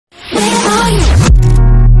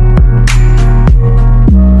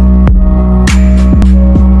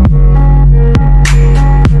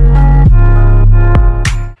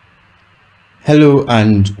Hello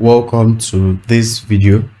and welcome to this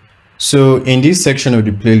video. So in this section of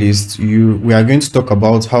the playlist, we are going to talk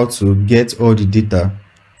about how to get all the data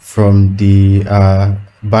from the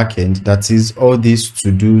backend, that is all these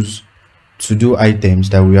to-do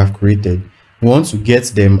items that we have created. We want to get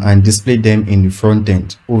them and display them in the front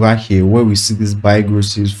end over here where we see this buy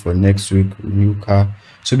groceries for next week, new car.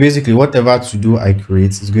 So basically whatever to-do I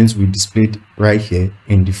create is going to be displayed right here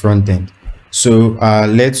in the front end. So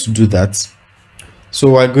let's do that.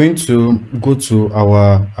 So we're going to go to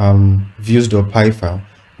our views.py file,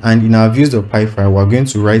 and in our views.py file we're going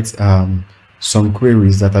to write some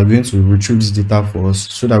queries that are going to retrieve this data for us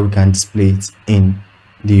so that we can display it in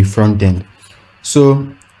the front end. So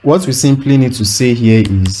what we simply need to say here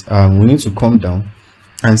is we need to come down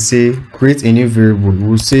and say create a new variable.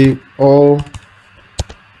 We'll say all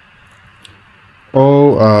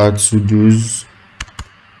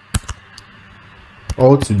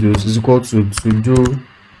to-dos is equal to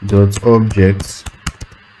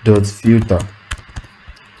to-do.objects.filter.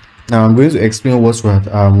 Now I'm going to explain what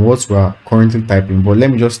we're currently typing, but let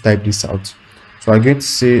me just type this out. So I'm going to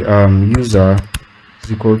say user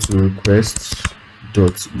is equal to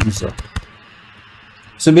request.user.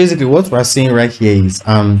 So basically what we're saying right here is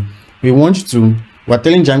we're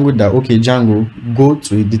telling Django that, okay, Django, go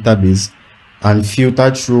to a database and filter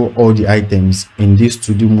through all the items in this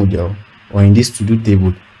to-do model or in this to-do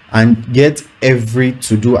table and get every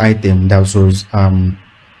to-do item that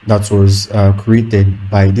was created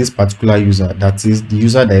by this particular user, that is the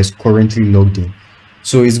user that is currently logged in.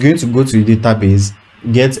 So it's going to go to the database,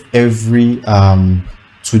 get every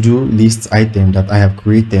to-do list item that I have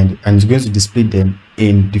created, and it's going to display them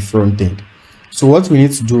in the front end. So what we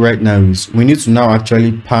need to do right now is we need to now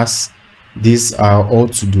actually pass these all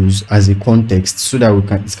to-dos as a context so that it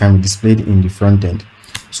can be displayed in the front end.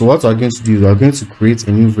 So what we're going to do is we're going to create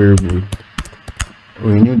a new variable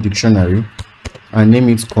or a new dictionary and name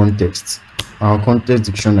it context, our context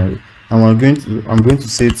dictionary, and I'm going to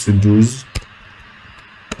say to-dos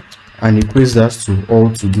and equate that to all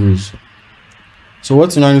to-dos. So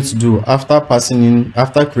what we now need to do after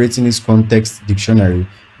creating this context dictionary,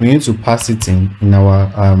 we need to pass it in our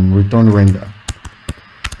return render.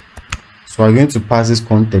 So we're going to pass this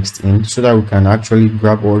context in so that we can actually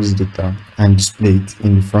grab all this data and display it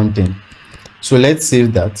in the front end. So let's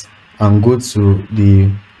save that and go to the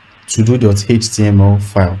todo.html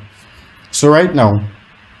file. So right now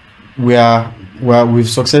we've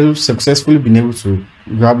successfully been able to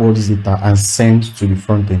grab all this data and send to the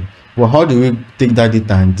front end. Well, how do we take that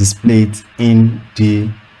data and display it in the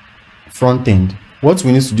front end? What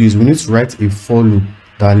we need to do is we need to write a for loop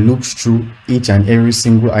that loops through each and every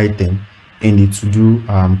single item in the to-do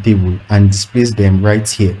table and displays them right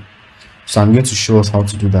here. So I'm going to show us how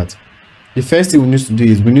to do that. The first thing we need to do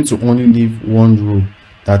is we need to only leave one row,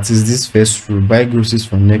 that is this first row, buy groceries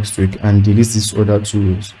for next week, and delete these other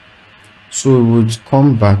two rows. So we would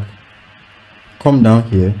come down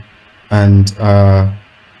here and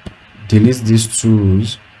delete these two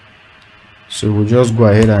rows. So we'll just go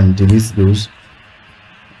ahead and delete those.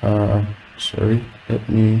 Sorry, let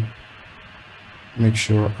me make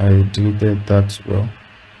sure I deleted that well.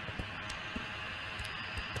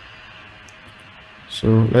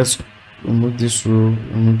 So let's remove this row,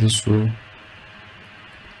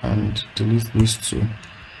 and delete these two.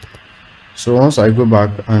 So once I go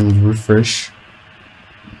back and refresh,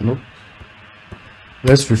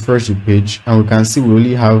 let's refresh the page, and we can see we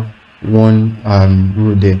only have one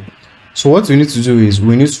row there. So what we need to do is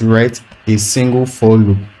we need to write a single for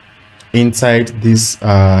loop inside this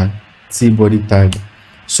t-body tag.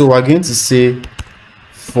 So we're going to say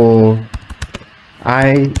for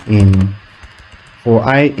I in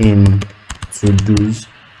to-dos.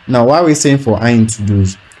 Now why are we saying for I in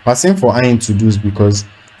to-dos? We're saying for I in to-dos because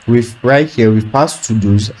we've passed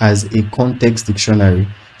to-dos as a context dictionary.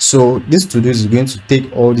 So this to-dos is going to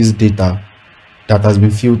take all this data that has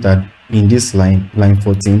been filtered in this line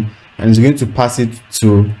 14, and it's going to pass it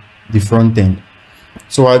to the front end.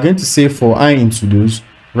 So we're going to say for I in to-dos.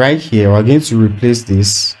 Right here we're going to replace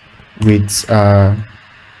this with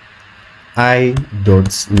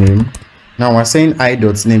i.name. Now we're saying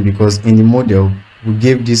i.name because in the model we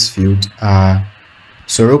gave this field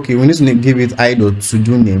we need to give it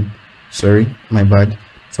i.todo name. Sorry, my bad.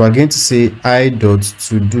 So we're going to say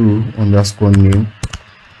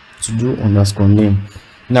i.todo_name.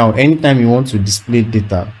 Now anytime you want to display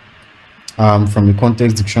data from a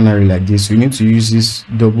context dictionary like this, you need to use this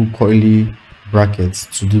double curly brackets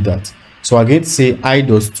to do that. So we're going to say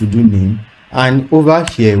i.todo name, and over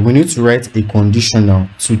here we need to write a conditional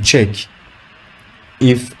to check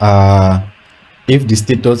if if the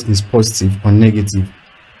status is positive or negative.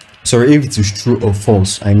 Sorry, if it is true or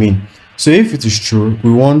false, I mean. So if it is true,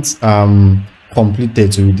 we want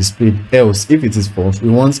completed to be displayed. Else, if it is false, we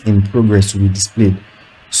want in progress to be displayed.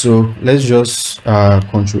 So let's just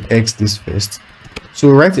Control X this first.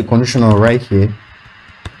 So write a conditional right here,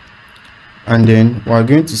 and then we're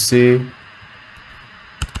going to say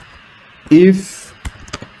if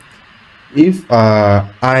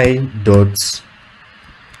I dot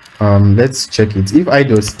let's check it. If I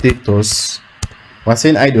dot status, we're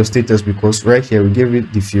saying I dot status because right here we gave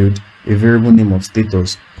it the field a variable name of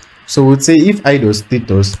status. So we'll say if I dot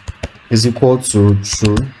status is equal to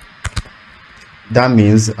true, that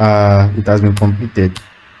means it has been completed.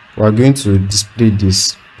 We're going to display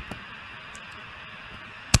this.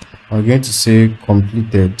 We're going to say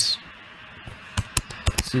completed.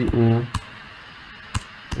 COMPLETED.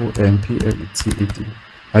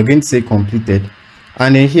 We're going to say completed,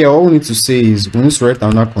 and then here all we need to say is we need to write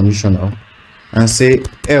another conditional and say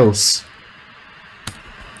else.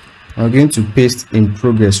 I'm going to paste in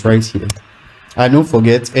progress right here. And don't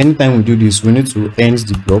forget, anytime we do this, we need to end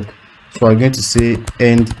the block. So I'm going to say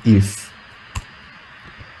end if.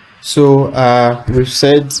 So we've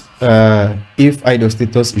said if idle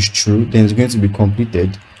status is true, then it's going to be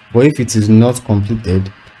completed. But if it is not completed,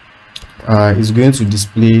 it's going to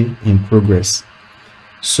display in progress.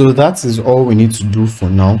 So that is all we need to do for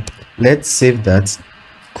now. Let's save that,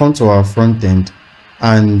 come to our front end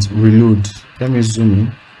and reload. Let me zoom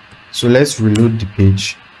in. So let's reload the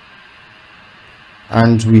page,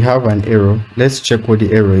 and we have an error. Let's check what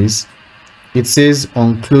the error is. It says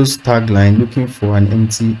on close tagline looking for an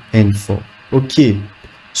empty end for. Okay,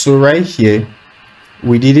 so right here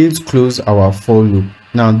we didn't close our for loop.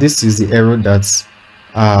 Now this is the error that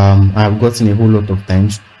I've gotten a whole lot of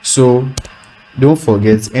times. So don't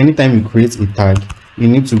forget, anytime you create a tag, you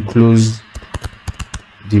need to close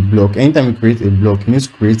the block. Anytime you create a block, you need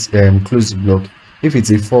to create close the block. If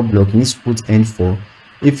it's a for block, you need to put end for.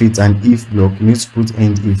 If it's an if block, you need to put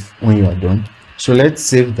end if when you are done. So let's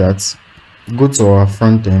save that, go to our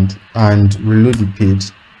front end and reload the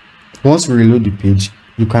page. Once we reload the page,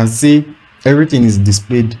 you can see everything is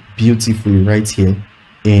displayed beautifully right here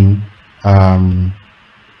in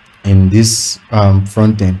this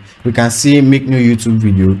front end. We can see make new YouTube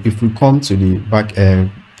video. If we come to the back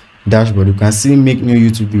dashboard, you can see make new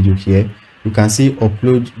YouTube video here. You can see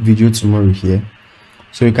upload video tomorrow here.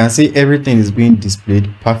 So you can see everything is being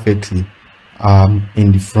displayed perfectly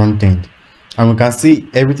in the front end, and we can see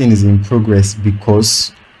everything is in progress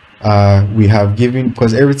because we have given,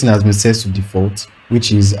 because everything has been set to default,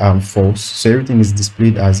 which is false. So everything is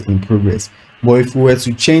displayed as in progress. But if we were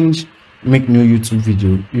to change make new YouTube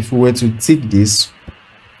video, if we were to tick this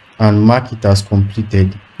and mark it as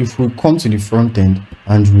completed, if we come to the front end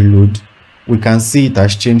and reload, we can see it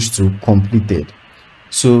has changed to completed.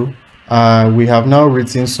 So we have now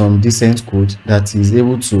written some decent code that is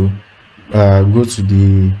able to go to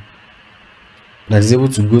the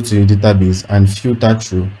database and filter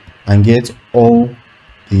through and get all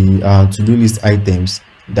the to-do list items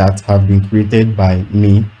that have been created by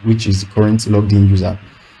me, which is the current logged in user.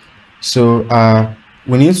 So I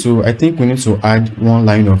think we need to add one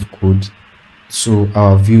line of code to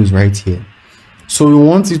our views right here. So we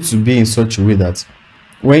want it to be in such a way that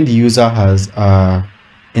when the user has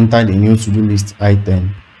entered a new to-do list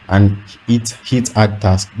item and it hits add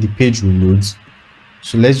task, the page reloads.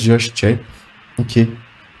 So let's just check. Okay,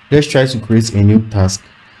 let's try to create a new task.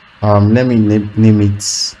 Let me name it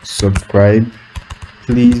subscribe.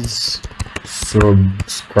 Please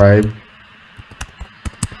subscribe.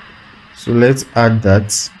 So let's add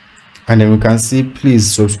that, and then we can see please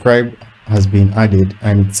subscribe has been added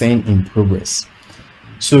and it's saying in progress.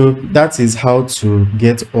 So that is how to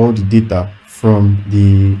get all the data from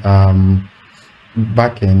the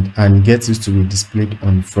backend and get it to be displayed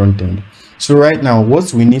on the front end. So right now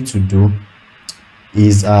what we need to do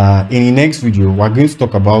is in the next video we're going to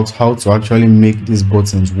talk about how to actually make these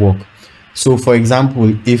buttons work. So for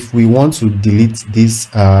example, if we want to delete this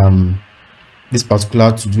this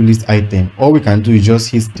particular to-do list item, all we can do is just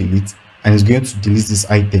hit delete and it's going to delete this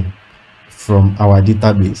item from our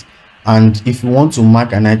database. And if we want to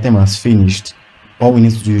mark an item as finished, all we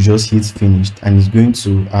need to do is just hit finished and it's going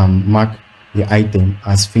to mark the item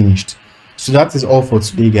as finished. So that is all for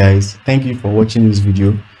today, guys. Thank you for watching this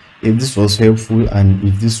video. If this was helpful, and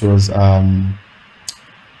if this was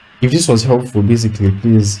helpful, basically,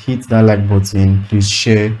 please hit that like button, please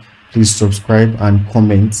share, please subscribe and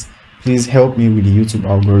comment. Please help me with the YouTube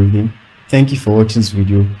algorithm. Thank you for watching this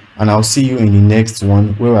video, and I'll see you in the next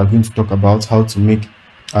one where we're going to talk about how to make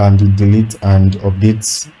the delete and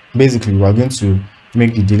update Basically, we are going to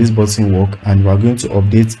make the delete button work, and we are going to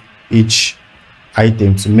update each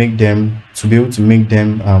item to make them, to be able to make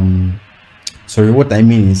them sorry, what I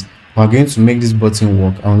mean is we're going to make this button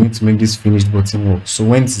work, and we're going to make this finished button work. So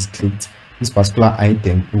when it is clicked, this particular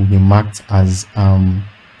item will be marked as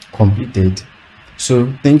completed.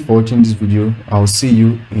 So thank you for watching this video. I'll see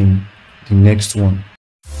you in the next one.